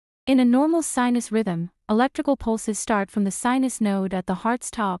In a normal sinus rhythm, electrical pulses start from the sinus node at the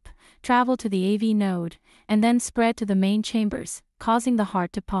heart's top, travel to the AV node, and then spread to the main chambers, causing the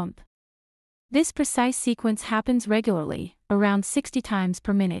heart to pump. This precise sequence happens regularly, around 60 times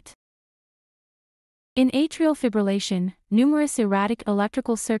per minute. In atrial fibrillation, numerous erratic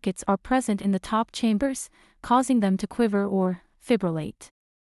electrical circuits are present in the top chambers, causing them to quiver or fibrillate.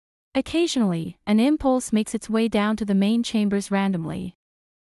 Occasionally, an impulse makes its way down to the main chambers randomly.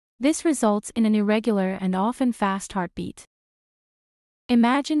 This results in an irregular and often fast heartbeat.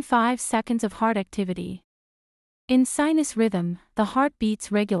 Imagine 5 seconds of heart activity. In sinus rhythm, the heart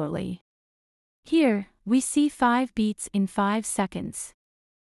beats regularly. Here, we see 5 beats in 5 seconds.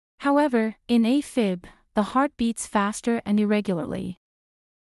 However, in AFib, the heart beats faster and irregularly.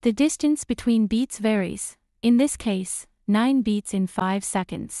 The distance between beats varies, in this case, 9 beats in 5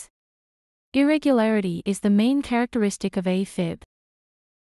 seconds. Irregularity is the main characteristic of AFib.